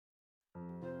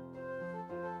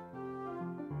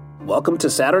Welcome to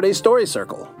Saturday Story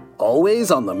Circle, always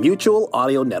on the Mutual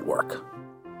Audio Network.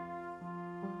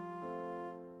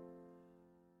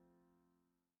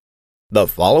 The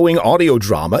following audio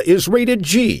drama is rated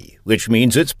G, which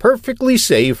means it's perfectly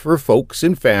safe for folks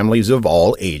and families of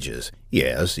all ages.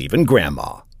 Yes, even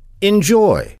Grandma.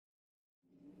 Enjoy.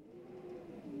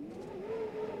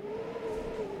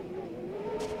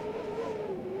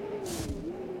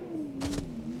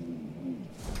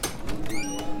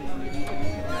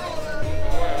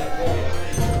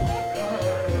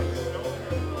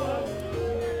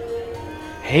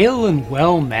 Hail and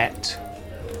well met.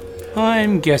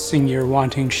 I'm guessing you're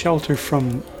wanting shelter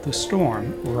from the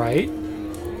storm, right?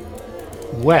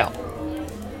 Well,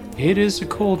 it is a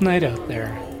cold night out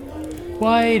there.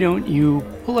 Why don't you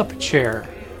pull up a chair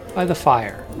by the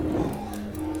fire?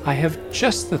 I have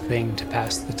just the thing to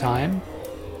pass the time.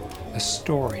 A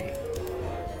story.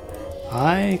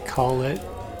 I call it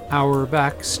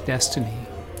Auerbach's Destiny.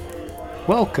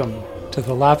 Welcome to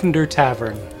the Lavender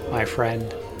Tavern, my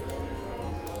friend.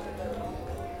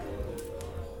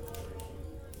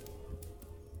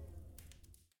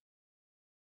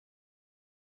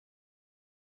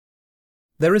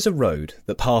 There is a road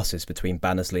that passes between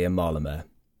Bannersley and Marlomer.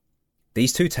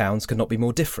 These two towns could not be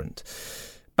more different.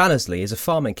 Bannersley is a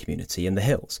farming community in the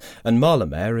hills, and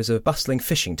Marlomer is a bustling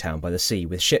fishing town by the sea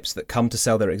with ships that come to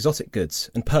sell their exotic goods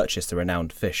and purchase the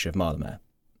renowned fish of Marlomer.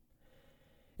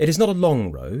 It is not a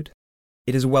long road,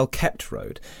 it is a well-kept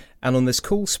road, and on this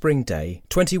cool spring day,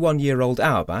 21-year-old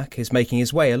Auerbach is making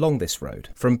his way along this road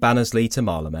from Bannersley to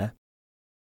Marlomer.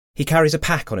 He carries a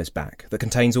pack on his back that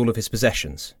contains all of his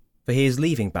possessions, for he is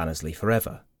leaving Bannersley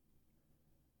forever.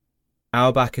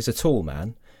 Auerbach is a tall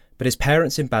man, but his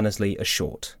parents in Bannersley are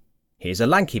short. He is a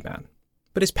lanky man,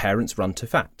 but his parents run to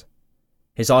fat.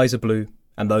 His eyes are blue,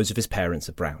 and those of his parents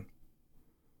are brown.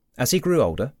 As he grew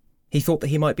older, he thought that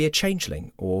he might be a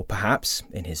changeling, or perhaps,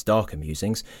 in his darker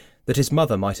musings, that his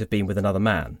mother might have been with another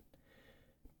man.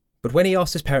 But when he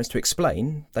asked his parents to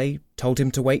explain, they told him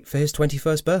to wait for his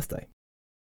 21st birthday.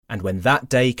 And when that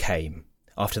day came,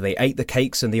 after they ate the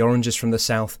cakes and the oranges from the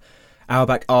south,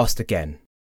 Auerbach asked again,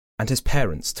 and his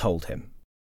parents told him.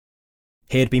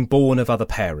 He had been born of other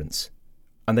parents,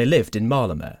 and they lived in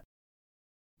Marlomer.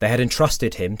 They had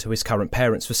entrusted him to his current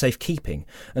parents for safekeeping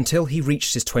until he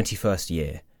reached his 21st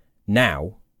year.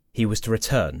 Now he was to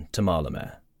return to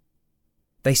Marlomer.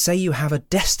 They say you have a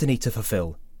destiny to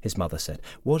fulfill, his mother said.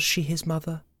 Was she his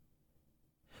mother?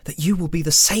 That you will be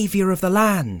the saviour of the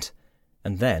land,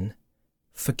 and then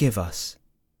forgive us.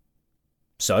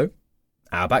 So,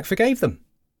 Auerbach forgave them,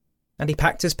 and he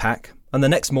packed his pack, and the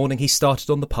next morning he started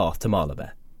on the path to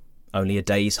Marlomer, only a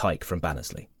day's hike from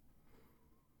Bannersley.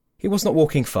 He was not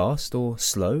walking fast or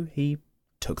slow, he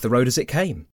took the road as it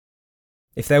came.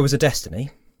 If there was a destiny,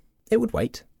 it would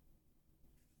wait.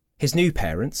 His new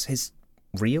parents, his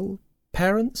real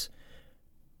parents,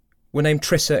 were named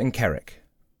Trissa and Kerrick.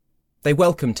 They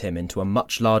welcomed him into a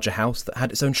much larger house that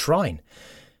had its own shrine.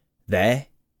 There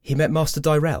he met Master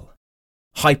Dyrell,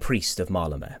 High Priest of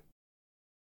Marlomer.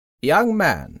 "Young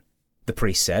man," the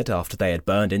priest said after they had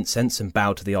burned incense and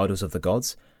bowed to the idols of the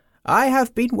gods, "I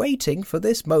have been waiting for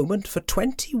this moment for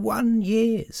 21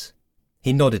 years.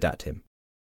 He nodded at him.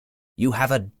 "You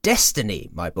have a destiny,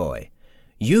 my boy.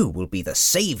 You will be the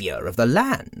saviour of the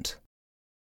land."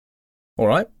 "All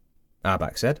right,"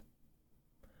 Auerbach said.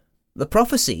 "The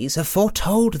prophecies have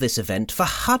foretold this event for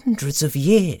hundreds of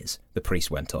years," the priest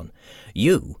went on.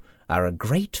 "You are a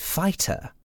great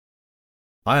fighter."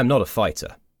 "I am not a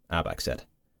fighter," Auerbach said.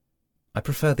 "I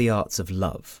prefer the arts of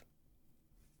love."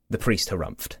 The priest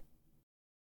harumphed.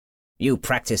 "You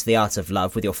practice the art of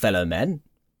love with your fellow men?"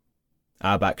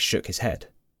 Auerbach shook his head.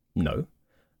 "No,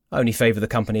 I only favour the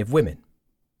company of women."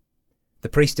 The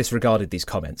priest disregarded these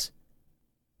comments.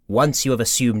 "Once you have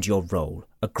assumed your role,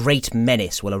 a great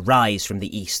menace will arise from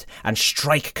the east and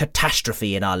strike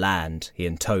catastrophe in our land," he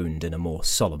intoned in a more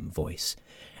solemn voice.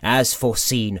 "As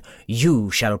foreseen, you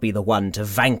shall be the one to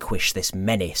vanquish this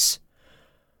menace."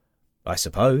 "I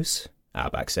suppose,"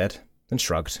 Auerbach said, and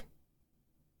shrugged.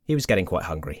 He was getting quite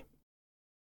hungry.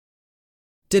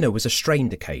 Dinner was a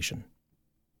strained occasion.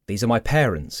 These are my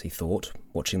parents, he thought,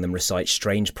 watching them recite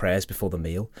strange prayers before the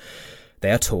meal.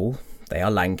 They are tall, they are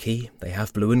lanky, they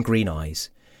have blue and green eyes.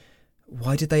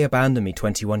 Why did they abandon me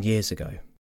 21 years ago?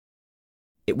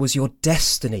 "It was your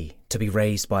destiny to be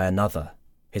raised by another,"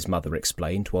 his mother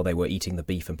explained while they were eating the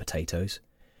beef and potatoes.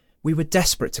 "We were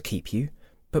desperate to keep you,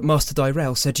 but Master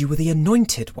Dyrell said you were the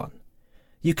anointed one.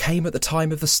 You came at the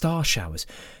time of the star showers.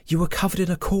 You were covered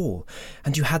in a caul,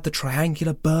 and you had the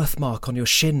triangular birthmark on your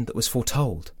shin that was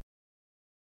foretold."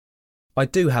 "I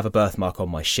do have a birthmark on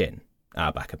my shin,"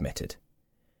 Auerbach admitted.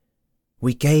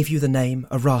 We gave you the name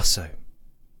Araso.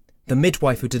 The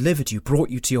midwife who delivered you brought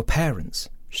you to your parents,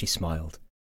 she smiled.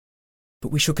 But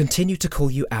we shall continue to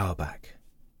call you Auerbach.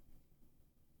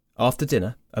 After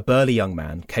dinner, a burly young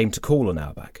man came to call on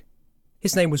Auerbach.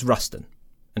 His name was Ruston,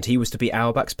 and he was to be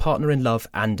Auerbach's partner in love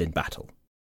and in battle.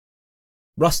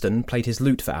 Ruston played his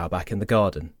lute for Auerbach in the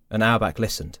garden, and Auerbach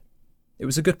listened. It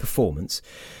was a good performance,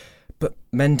 but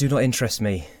men do not interest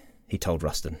me, he told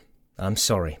Ruston. I'm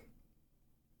sorry.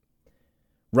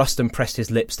 Ruston pressed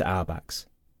his lips to Auerbach's.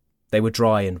 They were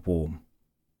dry and warm.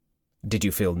 Did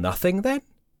you feel nothing, then?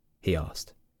 He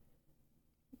asked.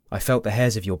 I felt the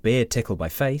hairs of your beard tickle my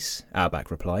face,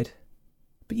 Auerbach replied.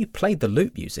 But you played the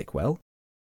lute music well.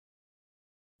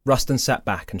 Ruston sat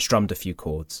back and strummed a few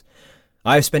chords.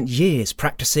 I have spent years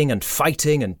practicing and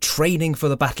fighting and training for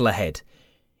the battle ahead.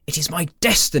 It is my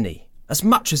destiny, as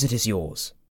much as it is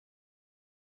yours.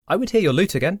 I would hear your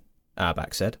lute again,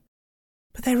 Auerbach said.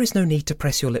 But there is no need to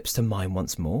press your lips to mine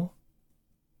once more.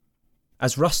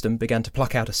 As Ruston began to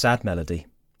pluck out a sad melody,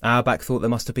 Auerbach thought there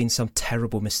must have been some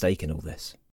terrible mistake in all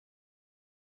this.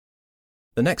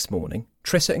 The next morning,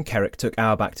 Trissa and Kerrick took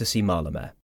Auerbach to see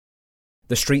Marlamer.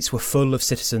 The streets were full of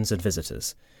citizens and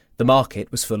visitors. The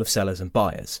market was full of sellers and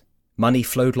buyers. Money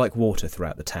flowed like water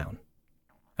throughout the town.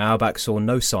 Auerbach saw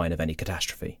no sign of any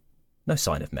catastrophe, no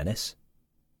sign of menace.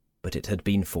 But it had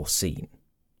been foreseen.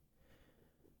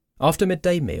 After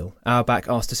midday meal, Auerbach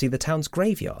asked to see the town's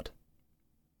graveyard.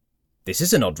 This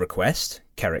is an odd request,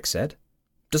 Kerrick said.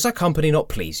 Does our company not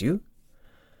please you?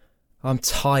 I'm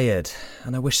tired,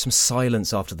 and I wish some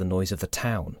silence after the noise of the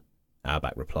town,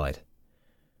 Auerbach replied.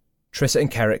 Trissa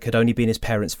and Kerrick had only been his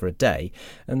parents for a day,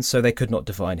 and so they could not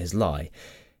divine his lie.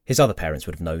 His other parents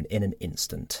would have known in an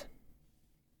instant.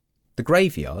 The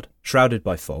graveyard, shrouded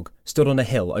by fog, stood on a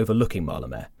hill overlooking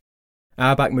Marlamer.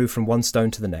 Auerbach moved from one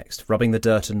stone to the next, rubbing the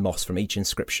dirt and moss from each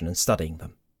inscription and studying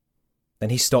them. Then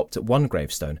he stopped at one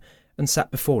gravestone and sat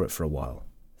before it for a while,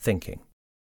 thinking.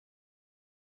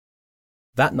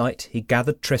 That night he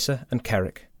gathered Trissa and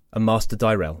Kerrick and Master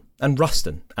Dyrell and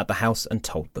Ruston at the house and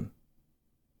told them.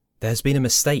 There has been a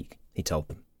mistake, he told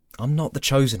them. I'm not the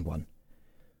chosen one.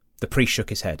 The priest shook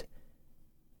his head.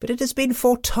 But it has been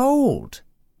foretold.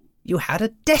 You had a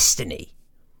destiny.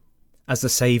 As the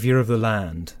saviour of the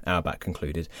land, Auerbach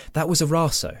concluded, that was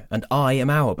Araso, and I am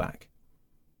Auerbach.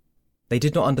 They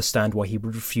did not understand why he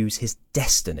would refuse his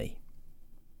destiny.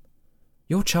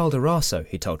 Your child Araso,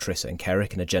 he told Trissa and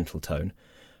Kerrick in a gentle tone,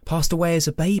 passed away as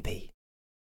a baby.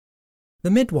 The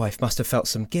midwife must have felt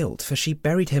some guilt, for she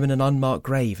buried him in an unmarked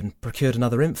grave and procured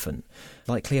another infant,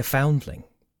 likely a foundling.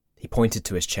 He pointed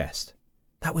to his chest.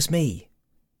 That was me.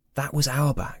 That was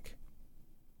Auerbach.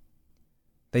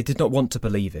 They did not want to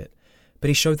believe it, but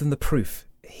he showed them the proof.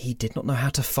 He did not know how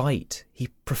to fight. He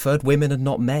preferred women and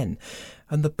not men,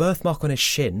 and the birthmark on his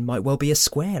shin might well be a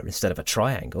square instead of a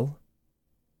triangle.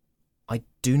 I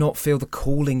do not feel the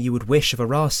calling you would wish of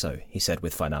Araso, he said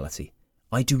with finality.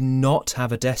 I do not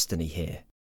have a destiny here.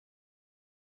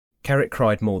 Kerrick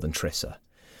cried more than Trissa.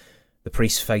 The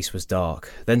priest's face was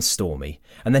dark, then stormy,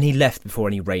 and then he left before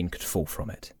any rain could fall from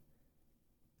it.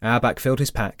 Auerbach filled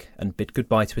his pack and bid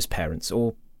goodbye to his parents,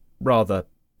 or rather,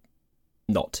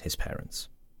 not his parents.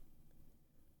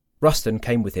 Ruston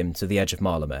came with him to the edge of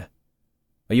Marlamer.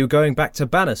 Are you going back to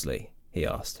Bannersley? He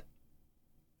asked.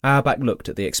 Auerbach looked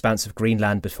at the expanse of green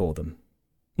land before them.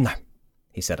 No,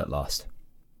 he said at last.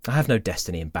 I have no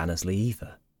destiny in Bannersley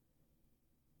either.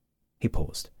 He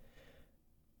paused.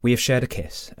 We have shared a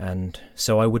kiss, and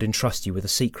so I would entrust you with a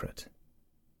secret.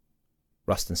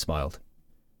 Ruston smiled.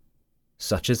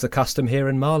 Such is the custom here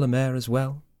in Marlamer as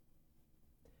well.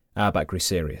 Auerbach grew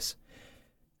serious.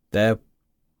 There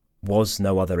was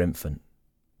no other infant.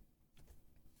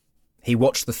 He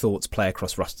watched the thoughts play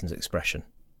across Ruston's expression.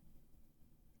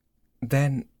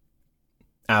 Then,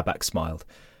 Auerbach smiled,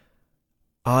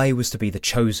 I was to be the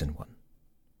chosen one,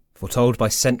 foretold by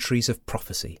centuries of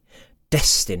prophecy,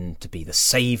 destined to be the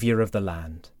saviour of the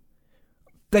land.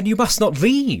 Then you must not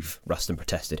leave, Ruston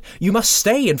protested. You must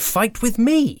stay and fight with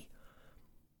me.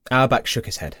 Auerbach shook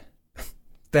his head.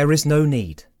 There is no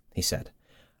need, he said.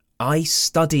 I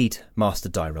studied Master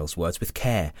Dyrell's words with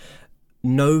care.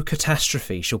 No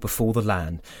catastrophe shall befall the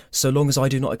land, so long as I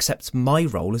do not accept my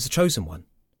role as the chosen one.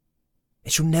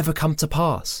 It shall never come to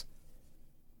pass.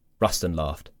 Ruston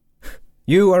laughed.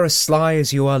 You are as sly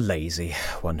as you are lazy,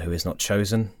 one who is not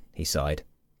chosen, he sighed.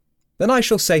 Then I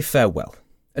shall say farewell,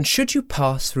 and should you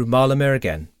pass through Marlamer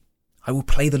again, I will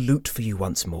play the lute for you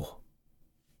once more.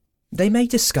 They may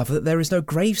discover that there is no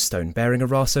gravestone bearing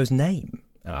Araso's name,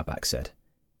 Auerbach said.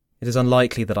 It is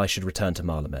unlikely that I should return to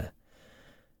Marlamer.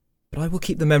 But I will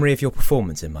keep the memory of your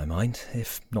performance in my mind,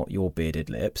 if not your bearded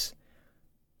lips.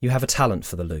 You have a talent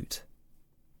for the lute."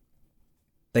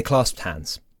 They clasped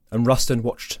hands, and Rustan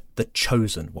watched the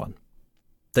Chosen One,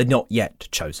 the not yet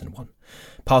Chosen One,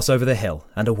 pass over the hill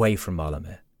and away from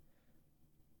Marlamere.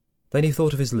 Then he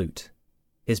thought of his lute,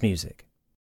 his music.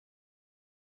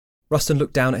 Rustan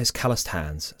looked down at his calloused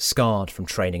hands, scarred from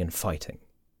training and fighting.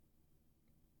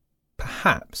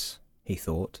 Perhaps, he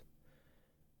thought,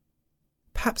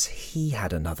 perhaps he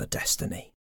had another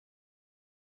destiny.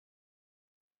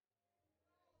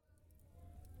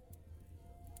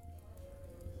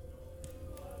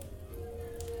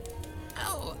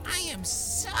 Oh, I am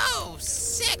so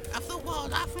sick of the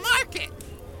walled-off market.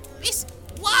 This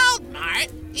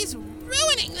Wald-Mart is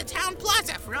ruining the town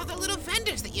plaza for all the little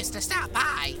vendors that used to stop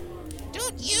by.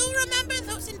 Don't you remember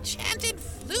those enchanted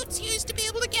flutes you used to be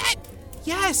able to get?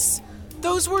 Yes,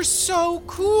 those were so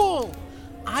cool.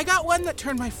 I got one that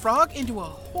turned my frog into a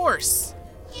horse.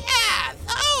 Yeah,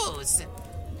 those.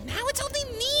 Now it's only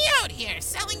me out here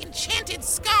selling enchanted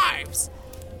scarves.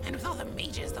 And with all the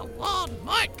mages the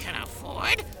Wald-Mart can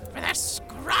afford for their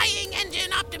scrying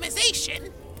engine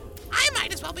optimization, I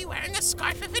might as well be wearing a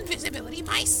scarf of invisibility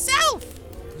myself.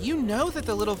 You know that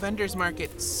the Little Vendors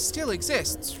Market still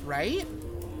exists, right?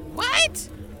 What?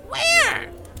 Where?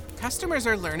 Customers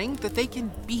are learning that they can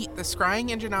beat the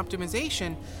scrying engine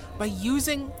optimization by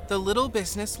using the Little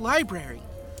Business Library.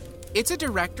 It's a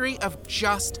directory of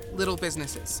just little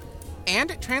businesses,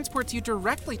 and it transports you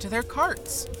directly to their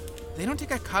carts. They don't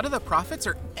take a cut of the profits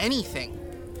or anything.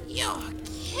 You're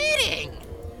kidding!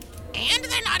 And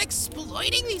they're not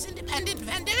exploiting these independent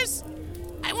vendors?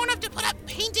 I won't have to put up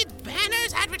painted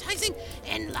banners advertising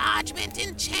enlargement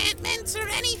enchantments or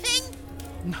anything?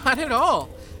 Not at all.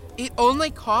 It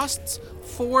only costs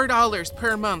 $4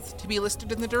 per month to be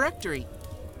listed in the directory.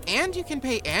 And you can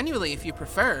pay annually if you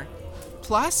prefer.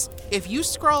 Plus, if you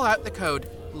scroll out the code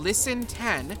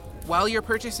LISTEN10 while you're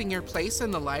purchasing your place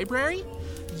in the library,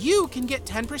 you can get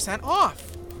 10%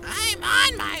 off. I'm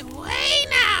on my way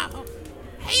now.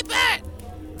 Hey, Bert,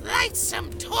 light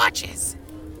some torches.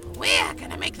 We're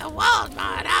gonna make the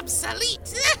Wald-Mart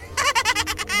obsolete.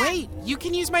 Wait, you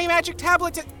can use my magic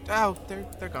tablet to... Oh,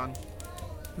 they're gone.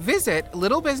 Visit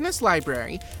Little Business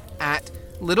Library at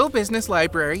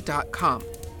littlebusinesslibrary.com.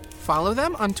 Follow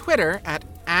them on Twitter at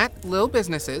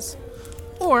 @LilBusinesses,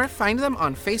 or find them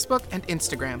on Facebook and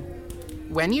Instagram.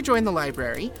 When you join the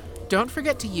library, don't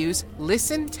forget to use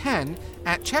LISTEN10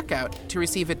 at checkout to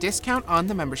receive a discount on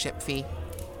the membership fee.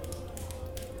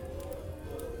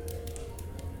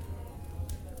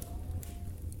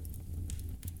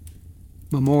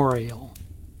 Memorial.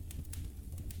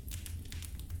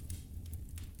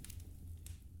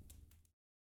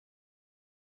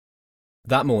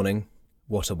 That morning,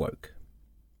 Watt awoke.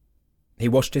 He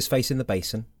washed his face in the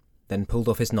basin, then pulled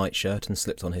off his nightshirt and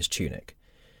slipped on his tunic.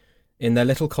 In their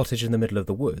little cottage in the middle of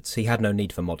the woods, he had no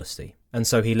need for modesty, and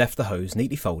so he left the hose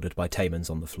neatly folded by Taemon's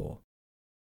on the floor.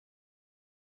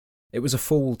 It was a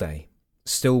fall day,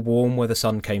 still warm where the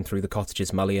sun came through the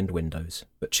cottage's mullioned windows,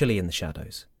 but chilly in the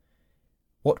shadows.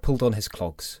 Watt pulled on his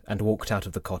clogs and walked out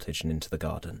of the cottage and into the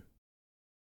garden.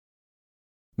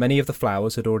 Many of the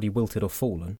flowers had already wilted or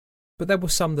fallen, but there were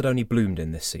some that only bloomed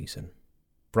in this season.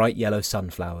 Bright yellow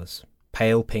sunflowers,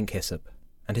 pale pink hyssop,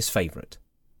 and his favourite,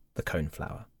 the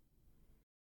coneflower.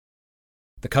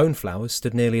 The coneflowers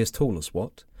stood nearly as tall as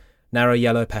Watt, narrow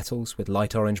yellow petals with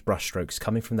light orange brushstrokes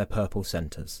coming from their purple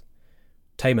centres.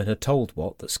 Taemon had told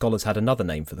Watt that scholars had another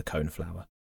name for the coneflower,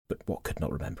 but Watt could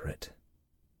not remember it.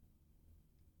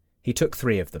 He took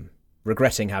 3 of them,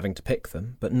 regretting having to pick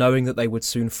them, but knowing that they would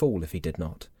soon fall if he did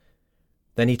not.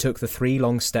 Then he took the 3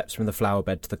 long steps from the flower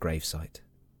bed to the gravesite.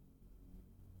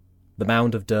 The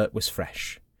mound of dirt was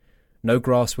fresh. No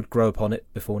grass would grow upon it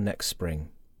before next spring.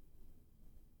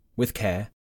 With care,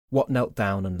 Watt knelt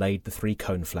down and laid the 3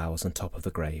 coneflowers on top of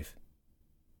the grave.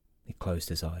 He closed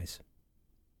his eyes.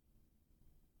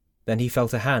 Then he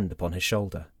felt a hand upon his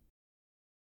shoulder.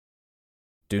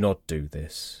 "Do not do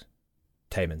this,"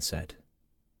 Taemon said.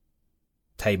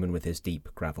 Taemon with his deep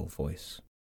gravel voice.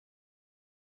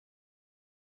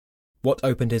 Watt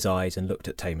opened his eyes and looked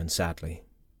at Taemon sadly.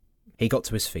 He got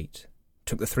to his feet,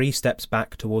 took the 3 steps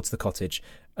back towards the cottage,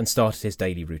 and started his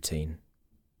daily routine.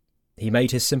 He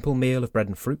made his simple meal of bread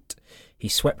and fruit, he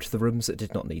swept the rooms that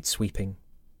did not need sweeping,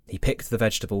 he picked the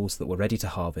vegetables that were ready to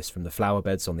harvest from the flower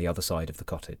beds on the other side of the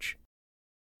cottage.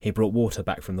 He brought water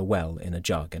back from the well in a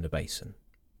jug and a basin.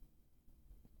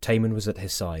 Taemon was at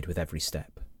his side with every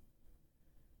step.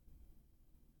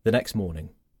 The next morning,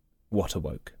 Watt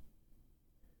awoke.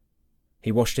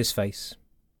 He washed his face,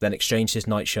 then exchanged his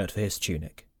nightshirt for his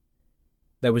tunic.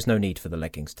 There was no need for the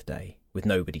leggings today, with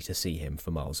nobody to see him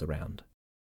for miles around.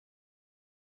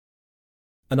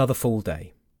 Another full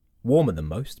day, warmer than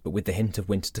most, but with the hint of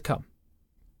winter to come.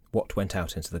 Watt went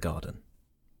out into the garden.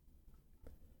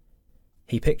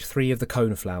 He picked 3 of the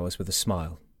cone flowers with a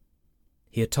smile.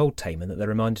 He had told Taman that they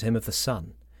reminded him of the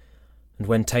sun, and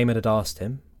when Taman had asked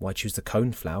him why choose the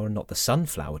cone flower and not the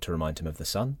sunflower to remind him of the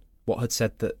sun, Watt had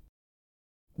said that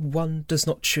one does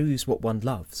not choose what one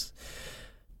loves.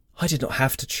 I did not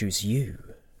have to choose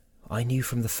you. I knew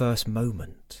from the first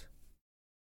moment.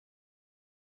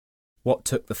 Watt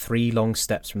took the 3 long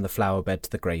steps from the flower bed to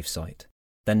the gravesite,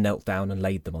 then knelt down and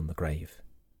laid them on the grave.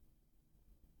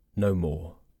 No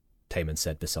more, Taman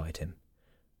said beside him.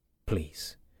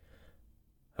 Please.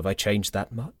 Have I changed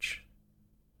that much?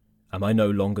 Am I no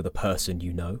longer the person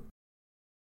you know?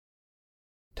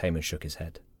 Taman shook his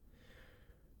head.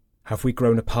 Have we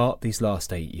grown apart these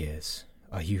last 8 years?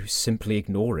 Are you simply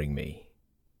ignoring me?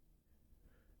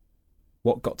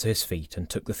 Watt got to his feet and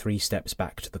took the 3 steps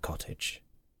back to the cottage.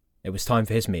 It was time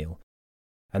for his meal,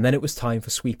 and then it was time for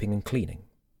sweeping and cleaning.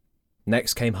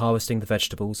 Next came harvesting the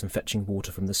vegetables and fetching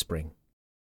water from the spring.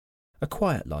 A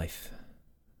quiet life,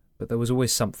 but there was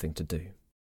always something to do.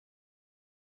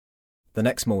 The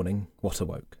next morning, Watt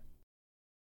awoke.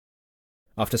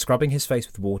 After scrubbing his face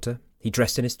with water, he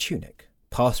dressed in his tunic,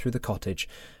 passed through the cottage,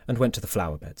 and went to the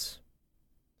flower beds.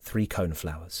 3 cone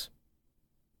flowers.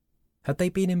 Had they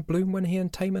been in bloom when he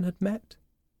and Taman had met?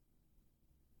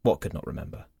 Watt could not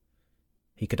remember.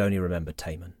 He could only remember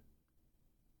Taman.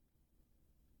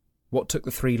 Watt took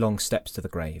the 3 long steps to the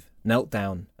grave, knelt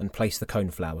down, and placed the cone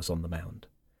flowers on the mound.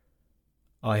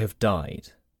 I have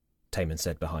died, Taman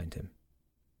said behind him.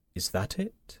 Is that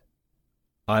it?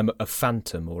 I am a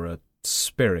phantom or a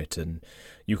spirit, and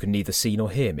you can neither see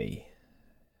nor hear me.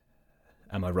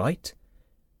 Am I right?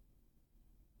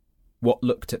 Watt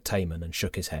looked at Taman and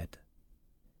shook his head.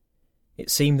 It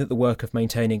seemed that the work of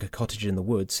maintaining a cottage in the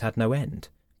woods had no end,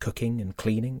 cooking and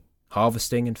cleaning,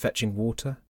 harvesting and fetching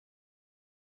water.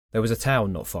 There was a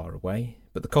town not far away,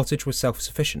 but the cottage was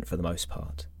self-sufficient for the most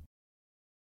part.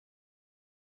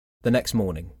 The next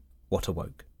morning, Watt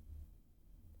awoke.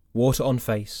 Water on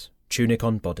face, tunic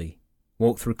on body,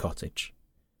 walked through cottage,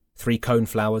 3 cone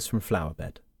flowers from flower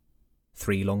bed,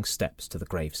 3 long steps to the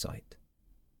gravesite.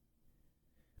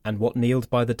 And Watt kneeled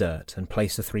by the dirt and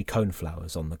placed the 3 cone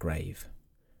flowers on the grave.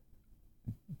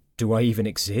 Do I even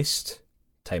exist?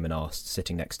 Taman asked,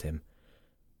 sitting next to him.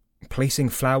 Placing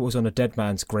flowers on a dead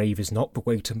man's grave is not the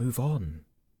way to move on,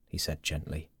 he said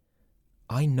gently.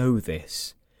 I know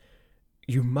this.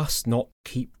 You must not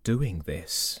keep doing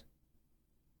this.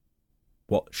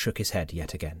 Watt shook his head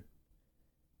yet again.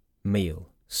 Meal,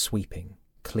 sweeping,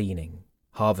 cleaning,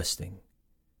 harvesting,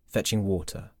 fetching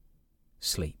water,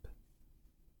 sleep.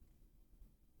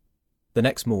 The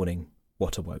next morning,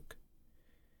 Watt awoke.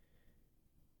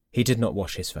 He did not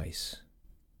wash his face.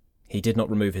 He did not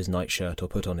remove his nightshirt or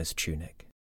put on his tunic.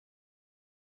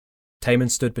 Taman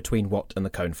stood between Watt and the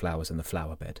cone flowers in the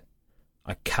flower bed.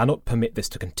 I cannot permit this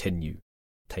to continue,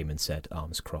 Taman said,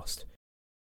 arms crossed.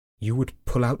 You would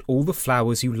pull out all the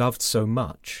flowers you loved so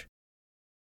much.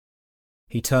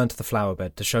 He turned to the flower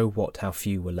bed to show Watt how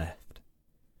few were left.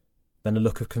 Then a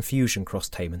look of confusion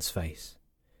crossed Taman's face.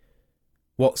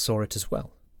 Watt saw it as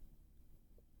well.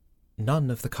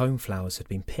 None of the cone flowers had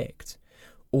been picked.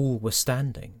 All were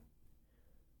standing.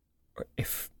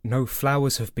 If no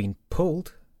flowers have been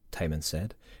pulled, Taman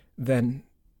said, then...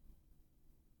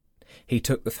 He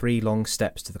took the 3 long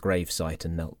steps to the gravesite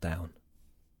and knelt down.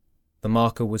 The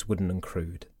marker was wooden and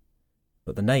crude,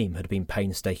 but the name had been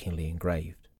painstakingly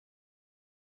engraved.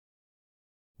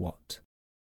 Watt.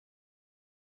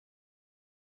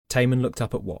 Taman looked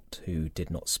up at Watt, who did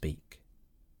not speak.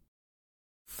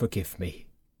 Forgive me,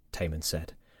 Taman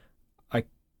said. I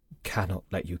cannot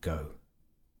let you go.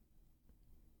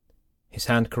 His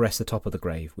hand caressed the top of the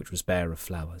grave, which was bare of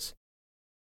flowers.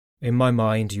 In my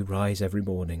mind you rise every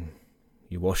morning.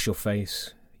 You wash your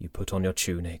face, you put on your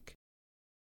tunic.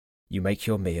 You make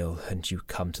your meal, and you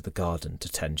come to the garden to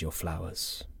tend your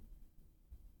flowers.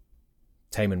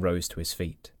 Taman rose to his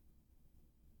feet.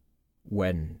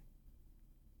 When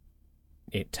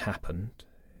it happened,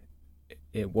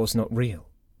 it was not real,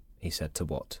 he said to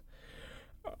Watt.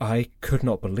 I could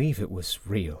not believe it was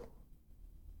real.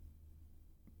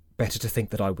 Better to think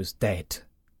that I was dead,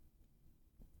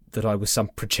 that I was some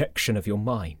projection of your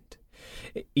mind,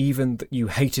 even that you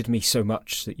hated me so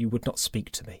much that you would not speak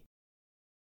to me.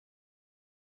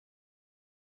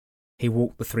 He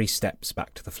walked the 3 steps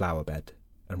back to the flower bed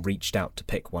and reached out to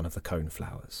pick one of the cone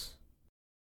flowers.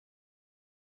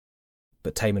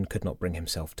 But Taman could not bring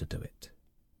himself to do it.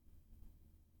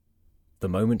 The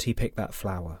moment he picked that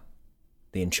flower,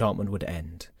 the enchantment would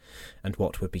end, and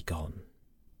what would be gone.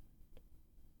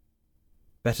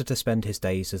 Better to spend his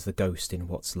days as the ghost in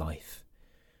What's life,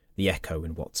 the echo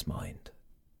in What's mind.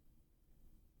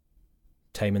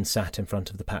 Taman sat in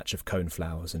front of the patch of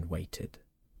coneflowers and waited.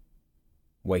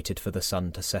 Waited for the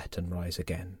sun to set and rise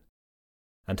again,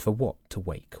 and for What to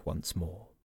wake once more.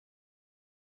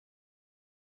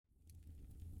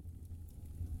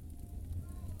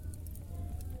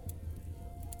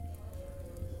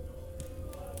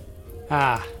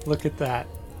 Ah, look at that.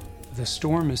 The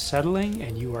storm is settling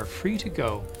and you are free to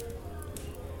go.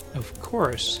 Of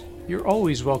course, you're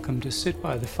always welcome to sit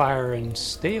by the fire and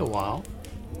stay a while.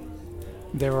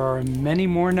 There are many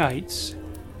more nights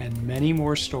and many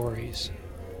more stories.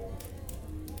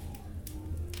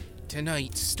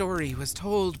 Tonight's story was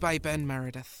told by Ben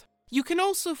Meredith. You can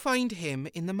also find him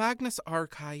in the Magnus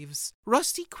Archives,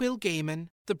 Rusty Quill Gaiman,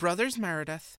 the Brothers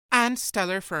Meredith, and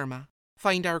Stellar Firma.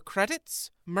 Find our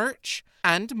credits, merch,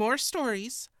 and more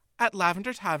stories at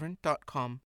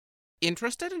lavendertavern.com.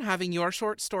 Interested in having your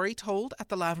short story told at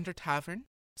the Lavender Tavern?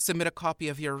 Submit a copy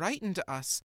of your writing to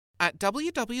us at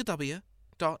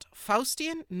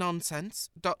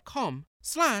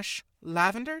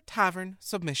www.faustiannonsense.com/Lavender Tavern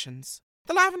Submissions.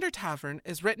 The Lavender Tavern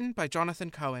is written by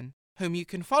Jonathan Cohen, whom you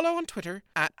can follow on Twitter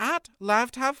at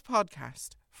 @LavTavPodcast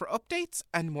for updates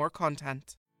and more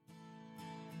content.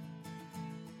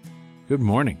 Good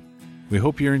morning. We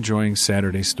hope you're enjoying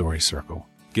Saturday Story Circle.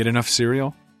 Get enough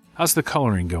cereal? How's the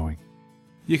coloring going?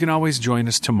 You can always join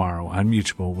us tomorrow on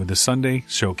Mutual with the Sunday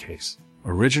Showcase,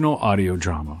 original audio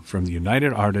drama from the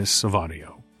United Artists of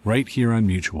Audio, right here on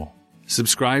Mutual.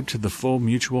 Subscribe to the full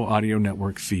Mutual Audio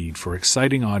Network feed for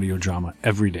exciting audio drama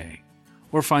every day,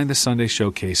 or find the Sunday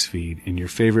Showcase feed in your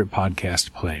favorite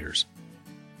podcast players.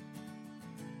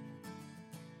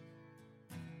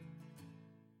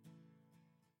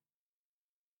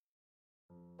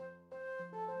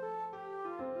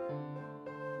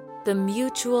 The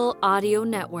Mutual Audio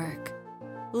Network.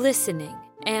 Listening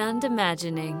and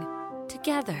imagining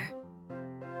together.